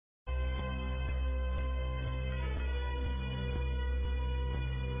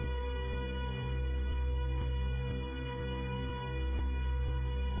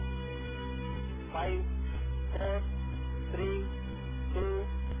5, 4, 3, 2,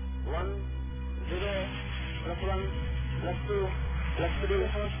 1, 0, +1, +2,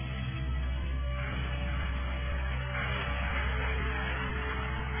 +3.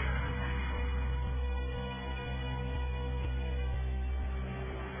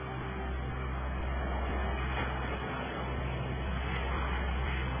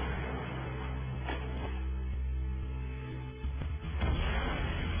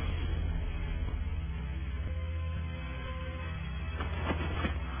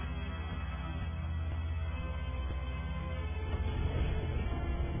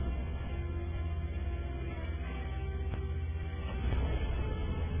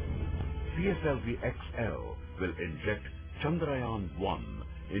 PSLV XL will inject Chandrayaan 1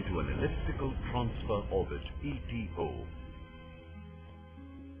 into an elliptical transfer orbit ETO.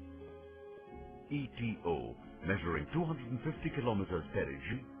 ETO measuring 250 kilometers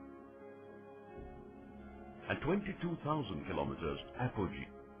perigee and 22,000 kilometers apogee.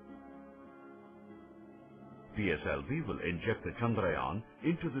 PSLV will inject the Chandrayaan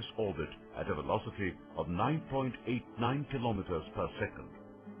into this orbit at a velocity of 9.89 kilometers per second.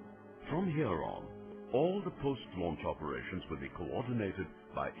 From here on, all the post-launch operations will be coordinated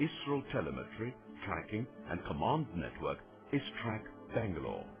by ISRO Telemetry, Tracking and Command Network, ISTRAC,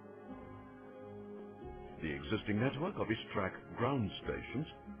 Bangalore. The existing network of ISTRAC ground stations,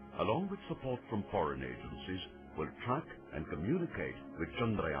 along with support from foreign agencies, will track and communicate with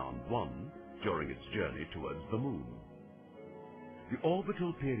Chandrayaan 1 during its journey towards the Moon. The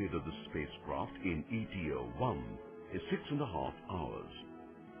orbital period of the spacecraft in ETO-1 is 6.5 hours.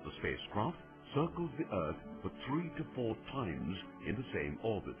 The spacecraft circles the Earth for 3 to 4 times in the same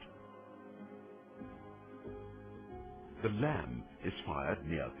orbit. The LAM is fired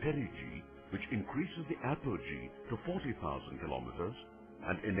near perigee, which increases the apogee to 40,000 kilometers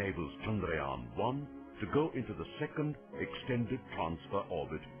and enables Chandrayaan 1 to go into the second extended transfer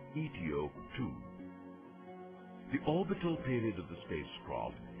orbit, ETO-2. The orbital period of the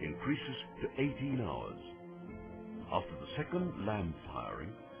spacecraft increases to 18 hours. After the second LAM firing,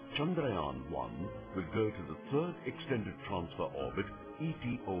 Chandrayaan 1 will go to the third extended transfer orbit,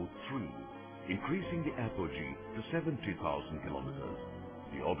 ETO-3, increasing the apogee to 70,000 kilometers.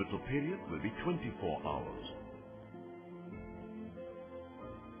 The orbital period will be 24 hours.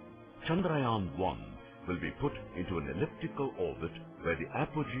 Chandrayaan 1 will be put into an elliptical orbit where the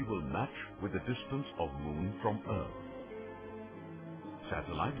apogee will match with the distance of Moon from Earth.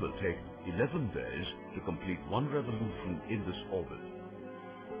 Satellite will take 11 days to complete one revolution in this orbit.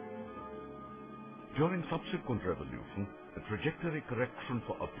 During subsequent revolution, a trajectory correction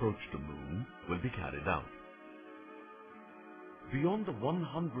for approach to Moon will be carried out. Beyond the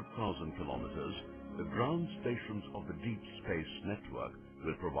 100,000 kilometers, the ground stations of the Deep Space Network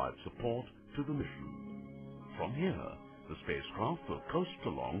will provide support to the mission. From here, the spacecraft will coast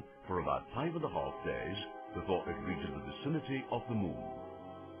along for about 5.5 days before it reaches the vicinity of the Moon.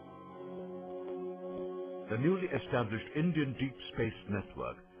 The newly established Indian Deep Space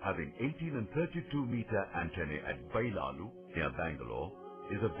Network, having 18 and 32-meter antennae at Bailalu, near Bangalore,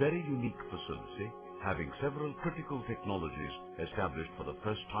 is a very unique facility, having several critical technologies established for the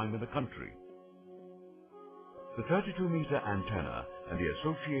first time in the country. The 32-meter antenna and the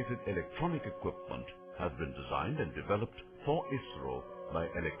associated electronic equipment has been designed and developed for ISRO by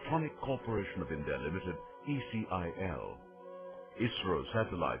Electronic Corporation of India Limited, ECIL. ISRO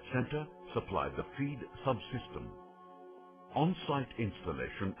Satellite Center supplied the feed subsystem. On-site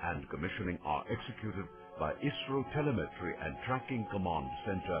installation and commissioning are executed by ISRO Telemetry and Tracking Command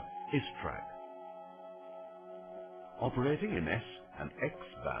Center, ISTRAC. Operating in S and X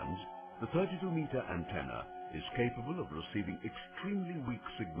bands, the 32-meter antenna is capable of receiving extremely weak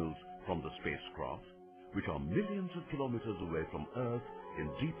signals from the spacecraft, which are millions of kilometers away from Earth in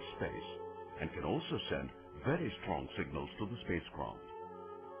deep space, and can also send very strong signals to the spacecraft.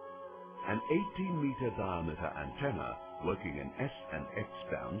 An 18-meter diameter antenna working in S and X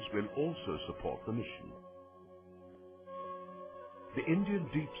bands will also support the mission. The Indian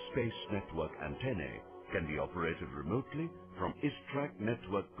Deep Space Network antennae can be operated remotely from ISTRAC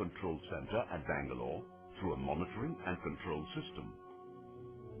Network Control Center at Bangalore through a monitoring and control system.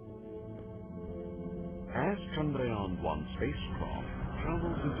 As Chandrayaan-1 spacecraft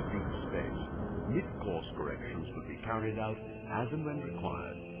travels into deep space, mid-course corrections will be carried out as and when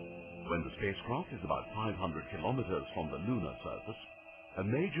required. When the spacecraft is about 500 kilometers from the lunar surface, a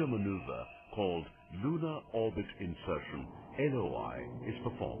major maneuver called Lunar Orbit Insertion, LOI, is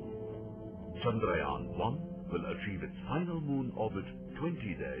performed. Chandrayaan-1 will achieve its final Moon orbit 20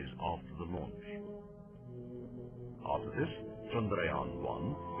 days after the launch. After this, Chandrayaan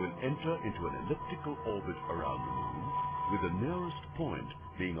 1 will enter into an elliptical orbit around the Moon, with the nearest point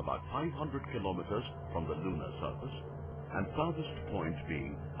being about 500 kilometers from the lunar surface and farthest point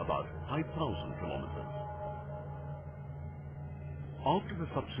being about 5,000 kilometers. After the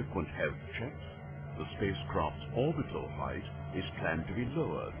subsequent health checks, the spacecraft's orbital height is planned to be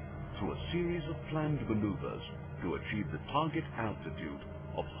lowered through a series of planned maneuvers to achieve the target altitude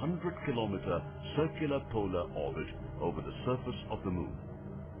of 100-kilometer circular polar orbit over the surface of the Moon.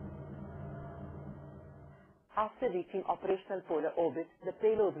 After reaching operational polar orbit, the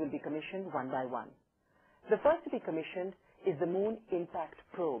payloads will be commissioned one by one. The first to be commissioned is the Moon Impact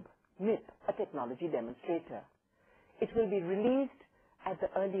Probe, MIP, a technology demonstrator. It will be released at the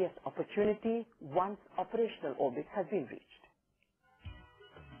earliest opportunity once operational orbit has been reached.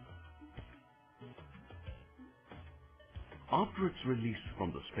 After its release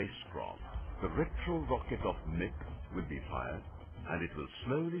from the spacecraft, the retro rocket of MIP will be fired and it will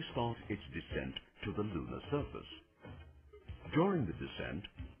slowly start its descent to the lunar surface. During the descent,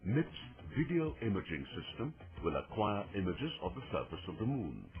 MIP's video imaging system will acquire images of the surface of the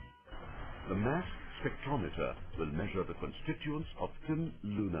Moon. The mass spectrometer will measure the constituents of thin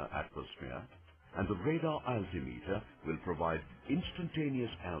lunar atmosphere, and the radar altimeter will provide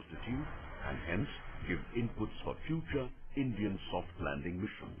instantaneous altitude and hence give inputs for future Indian soft landing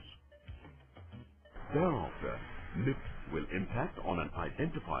missions. Thereafter, MIP will impact on an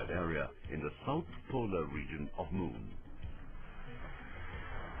identified area in the south polar region of Moon.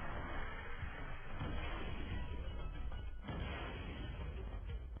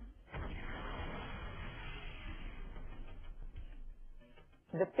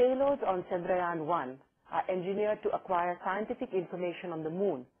 The payloads on Chandrayaan 1 are engineered to acquire scientific information on the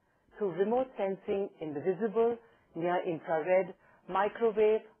Moon through remote sensing in the visible, near-infrared,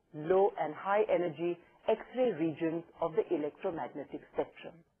 microwave, low and high-energy X-ray regions of the electromagnetic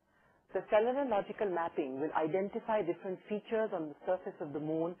spectrum. The celenological mapping will identify different features on the surface of the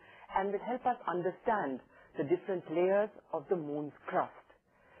Moon and will help us understand the different layers of the Moon's crust.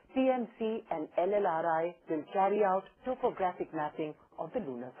 TMC and LLRI will carry out topographic mapping of the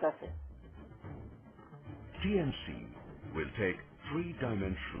lunar surface. TMC will take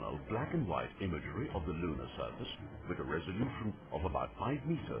three-dimensional black and white imagery of the lunar surface with a resolution of about 5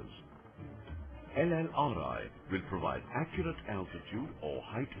 meters. LLRI will provide accurate altitude or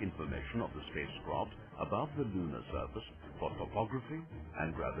height information of the spacecraft above the lunar surface for topography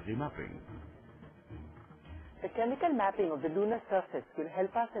and gravity mapping. The chemical mapping of the lunar surface will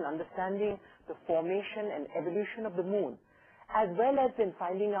help us in understanding the formation and evolution of the Moon, as well as in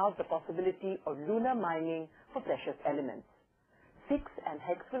finding out the possibility of lunar mining for precious elements. 6 and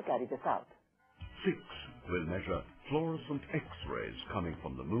HEX will carry this out. 6 will measure fluorescent X-rays coming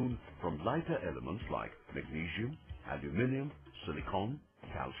from the Moon from lighter elements like magnesium, aluminium, silicon,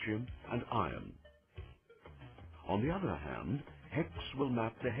 calcium, and iron. On the other hand, HEX will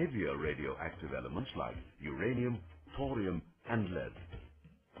map the heavier radioactive elements like uranium, thorium, and lead.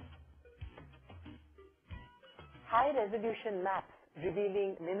 High-resolution maps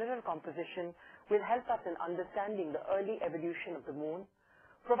revealing mineral composition will help us in understanding the early evolution of the Moon,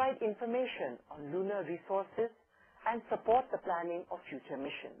 provide information on lunar resources, and support the planning of future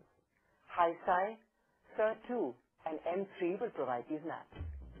missions. HiSci, SIR-2, and M3 will provide these maps.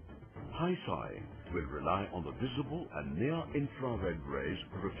 HiSci will rely on the visible and near-infrared rays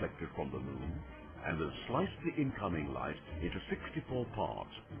reflected from the Moon and will slice the incoming light into 64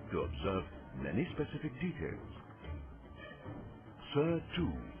 parts to observe many specific details. SIR-2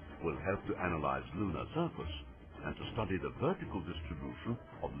 will help to analyze lunar surface and to study the vertical distribution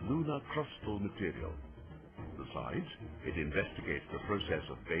of lunar crustal material. Besides, it investigates the process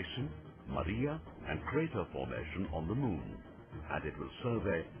of basin, maria, and crater formation on the Moon, and it will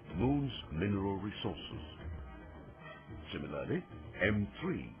survey Moon's mineral resources. Similarly,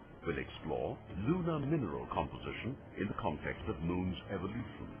 M3 will explore lunar mineral composition in the context of Moon's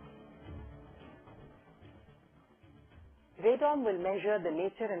evolution. Radon will measure the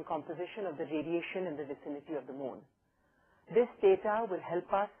nature and composition of the radiation in the vicinity of the Moon. This data will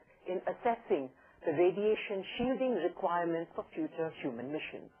help us in assessing the radiation shielding requirements for future human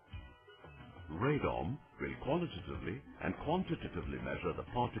missions. Radon will qualitatively and quantitatively measure the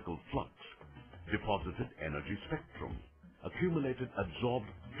particle flux, deposited energy spectrum, accumulated absorbed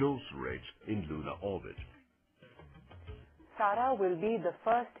dose rates in lunar orbit. SARA will be the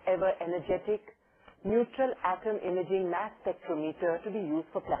first ever energetic neutral atom imaging mass spectrometer to be used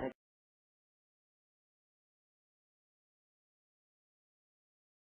for planetary